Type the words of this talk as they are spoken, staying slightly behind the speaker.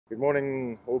Good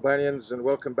morning, Albanians, and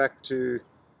welcome back to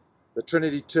the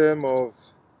Trinity term of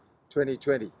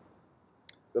 2020.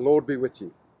 The Lord be with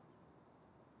you.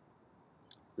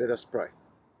 Let us pray.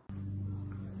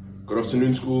 Good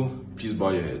afternoon, school. Please bow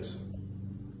your heads.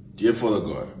 Dear Father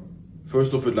God,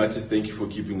 first off, we'd like to thank you for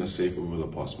keeping us safe over the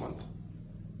past month.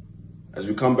 As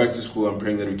we come back to school, I'm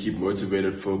praying that we keep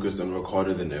motivated, focused, and work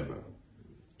harder than ever.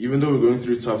 Even though we're going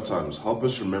through tough times, help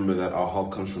us remember that our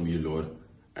help comes from you, Lord,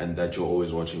 and that you're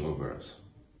always watching over us.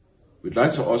 We'd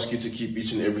like to ask you to keep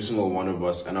each and every single one of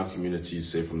us and our communities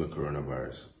safe from the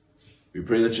coronavirus. We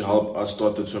pray that you help us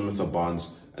start the term with our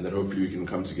bonds and that hopefully we can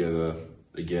come together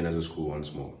again as a school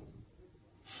once more.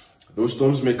 Though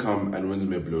storms may come and winds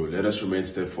may blow, let us remain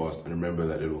steadfast and remember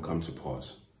that it will come to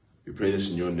pass. We pray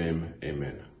this in your name,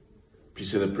 amen. Please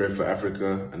say the prayer for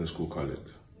Africa and the school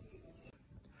collect.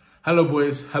 Hello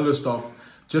boys, hello staff.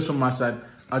 Just from my side,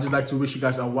 I'd just like to wish you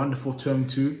guys a wonderful term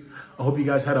 2. I hope you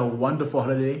guys had a wonderful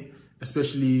holiday,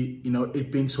 especially, it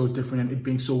being so different and it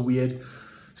being so weird.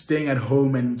 Staying at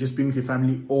home and just being with your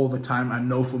family all the time. I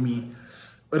know for me,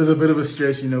 it was a bit of a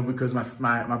stress, because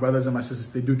my brothers and my sisters,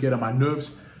 they do get on my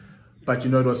nerves. But,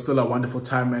 it was still a wonderful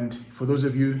time. And for those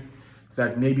of you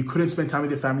that maybe couldn't spend time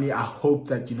with your family, I hope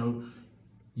that,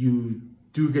 you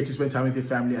do get to spend time with your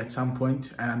family at some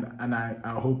point. And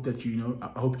I hope that,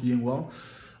 I hope you're doing well.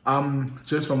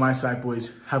 Just from my side,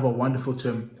 boys, have a wonderful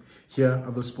term. Here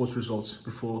are the sports results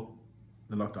before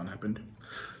the lockdown happened.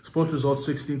 Sports results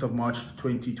 16th of March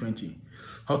 2020.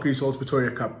 Hockey results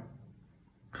Pretoria Cup.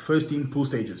 First team pool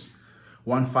stages.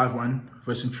 1-5-1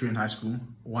 versus Centurion High School.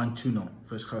 1-2-0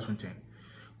 versus Garsfontein.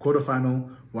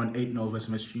 Quarterfinal 1-8-0 versus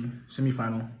Midstream.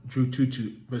 Semi-final drew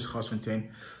 2-2 versus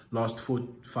Garsfontein. Lost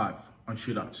 4-5 on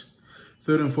shootouts.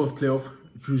 Third and fourth playoff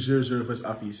drew 0-0 versus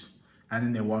Affis. And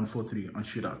then they won 4-3 on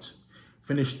shootouts.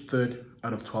 Finished third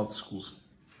out of 12 schools.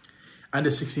 Under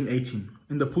 16-18.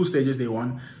 In the pool stages, they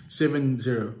won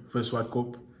 7-0 versus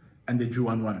Whitekop, and they drew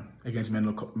 1-1 against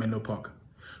Menlo Park.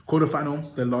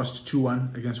 Quarterfinal, they lost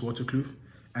 2-1 against Waterkloof.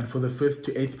 And for the 5th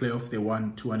to 8th playoff, they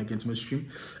won 2-1 against Midstream.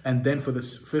 And then for the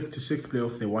 5th to 6th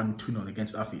playoff, they won 2-0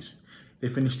 against Affis. They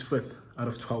finished 5th out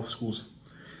of 12 schools.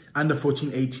 Under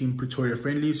 14-18 Pretoria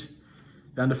friendlies.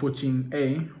 The under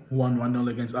 14A won 1-0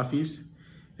 against Affis.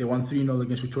 They won 3-0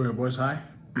 against Pretoria Boys High.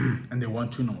 And they won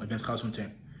 2-0 against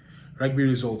Garsfontein. Rugby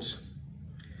results.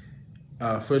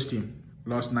 First team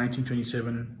lost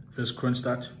 19-27 versus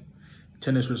Kronstadt.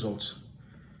 Tennis results.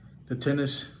 The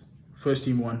tennis first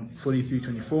team won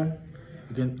 43-24.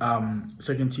 Again,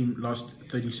 second team lost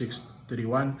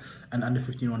 36-31, and under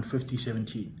 15 won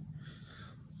 50-17.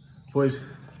 Boys,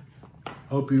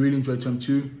 I hope you really enjoyed term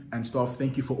 2, and staff,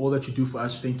 thank you for all that you do for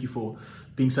us. Thank you for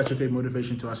being such a great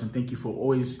motivation to us, and thank you for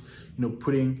always,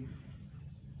 putting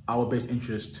our best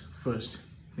interest first.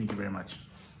 Thank you very much.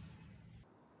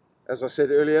 As I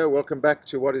said earlier, welcome back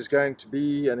to what is going to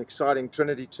be an exciting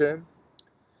Trinity term.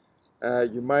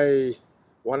 You may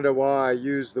wonder why I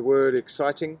use the word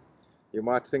exciting. You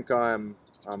might think I'm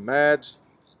mad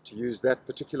to use that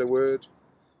particular word,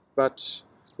 but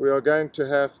we are going to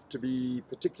have to be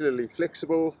particularly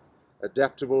flexible,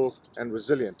 adaptable, and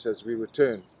resilient as we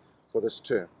return for this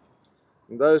term.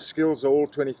 And those skills are all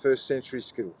 21st century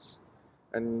skills,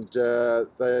 and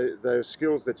they're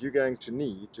skills that you're going to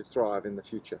need to thrive in the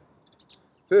future.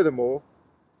 Furthermore,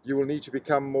 you will need to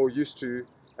become more used to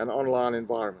an online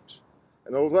environment.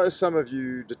 And although some of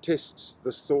you detest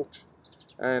this thought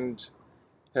and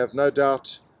I have no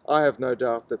doubt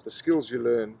that the skills you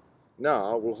learn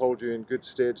now will hold you in good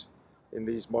stead in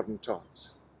these modern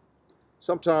times.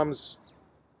 Sometimes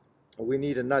we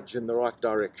need a nudge in the right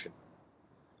direction.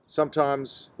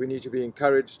 Sometimes we need to be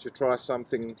encouraged to try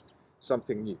something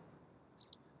new.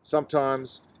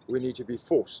 Sometimes we need to be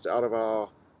forced out of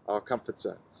our comfort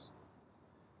zones.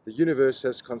 The universe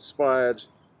has conspired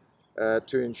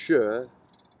to ensure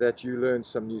that you learn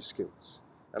some new skills,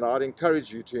 and I'd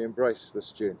encourage you to embrace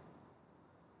this journey.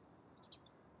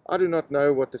 I do not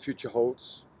know what the future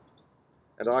holds,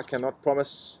 and I cannot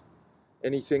promise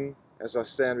anything as I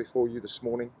stand before you this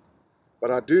morning, but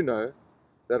I do know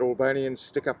that Albanians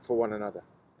stick up for one another,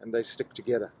 and they stick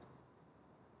together.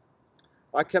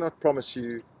 I cannot promise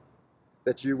you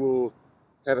that you will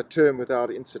have a term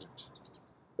without incident,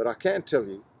 but I can tell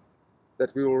you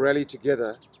that we will rally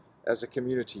together as a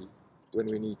community when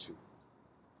we need to.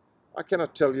 I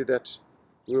cannot tell you that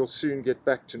we will soon get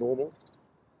back to normal,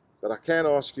 but I can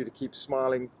ask you to keep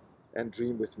smiling and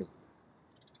dream with me.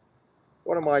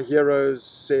 One of my heroes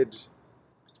said,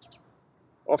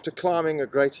 "After climbing a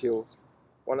great hill,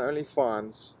 one only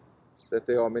finds that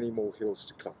there are many more hills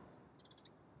to climb."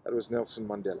 That was Nelson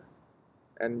Mandela,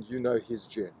 and you know his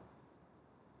journey.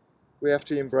 We have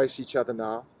to embrace each other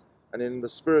now, and in the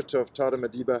spirit of Tada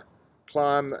Madiba,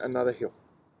 climb another hill.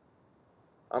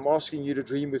 I'm asking you to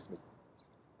dream with me,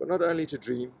 but not only to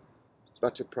dream,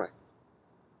 but to pray.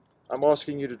 I'm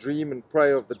asking you to dream and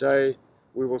pray of the day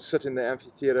we will sit in the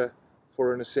amphitheater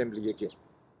for an assembly again.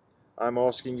 I'm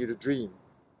asking you to dream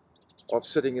of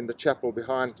sitting in the chapel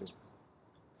behind me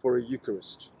for a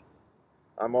Eucharist.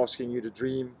 I'm asking you to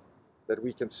dream that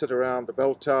we can sit around the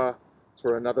bell tower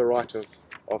for another rite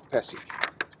of passage.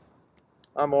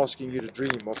 I'm asking you to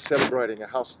dream of celebrating a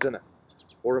house dinner,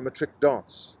 or a matric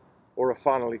dance, or a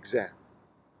final exam.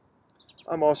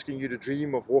 I'm asking you to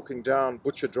dream of walking down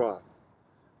Butcher Drive,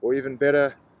 or even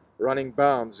better, running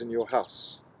bounds in your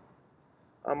house.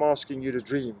 I'm asking you to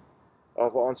dream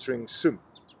of answering Sum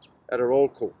at a roll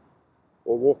call,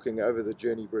 or walking over the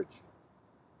Journey Bridge.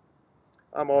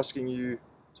 I'm asking you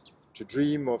to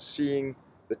dream of seeing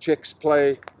the Czechs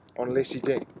play on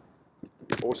Lesideng,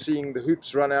 or seeing the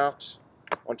hoops run out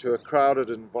onto a crowded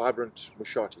and vibrant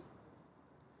Mushati.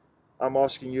 I'm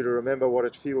asking you to remember what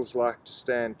it feels like to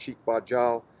stand cheek by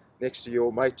jowl next to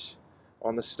your mate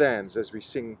on the stands as we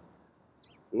sing,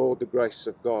 Lord, the grace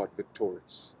of God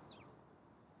victorious.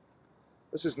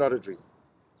 This is not a dream.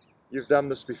 You've done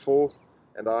this before,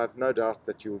 and I have no doubt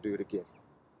that you'll do it again.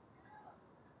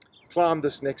 Climb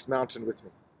this next mountain with me,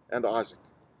 and Isaac,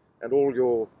 and all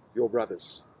your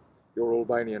brothers, your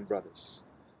Albanian brothers.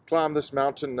 Climb this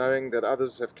mountain knowing that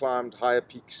others have climbed higher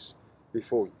peaks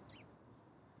before you.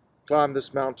 Climb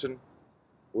this mountain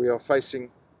we are facing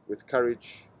with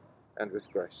courage and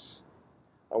with grace.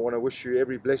 I want to wish you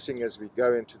every blessing as we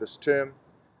go into this term,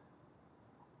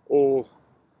 all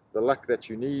the luck that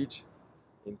you need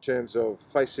in terms of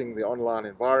facing the online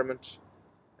environment,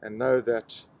 and know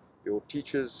that your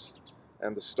teachers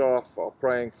and the staff are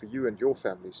praying for you and your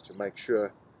families to make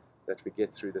sure that we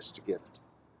get through this together.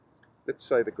 Let's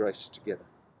say the grace together.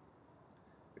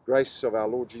 The grace of our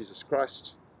Lord Jesus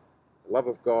Christ, the love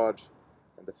of God,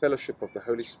 and the fellowship of the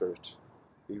Holy Spirit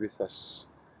be with us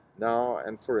now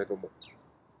and forevermore.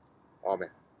 Amen.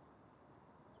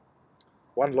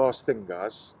 One last thing,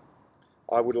 guys.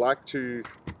 I would like to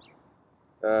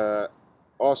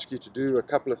ask you to do a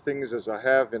couple of things, as I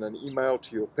have in an email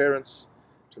to your parents,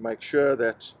 to make sure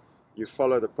that you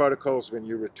follow the protocols when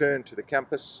you return to the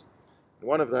campus. And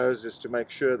one of those is to make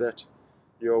sure that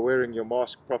you are wearing your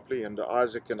mask properly, and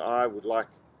Isaac and I would like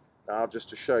now just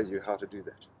to show you how to do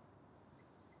that.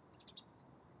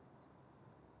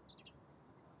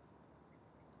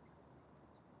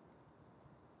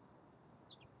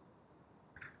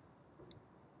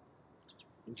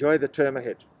 Enjoy the term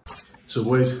ahead. So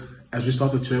boys, as we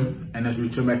start the term and as we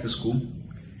return back to school,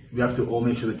 we have to all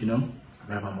make sure that,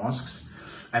 we have our masks.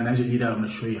 And as a leader, I'm going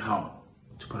to show you how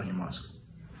to put on your mask.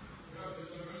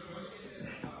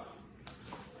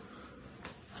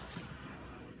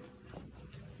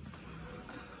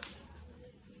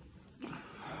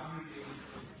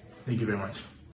 Thank you very much.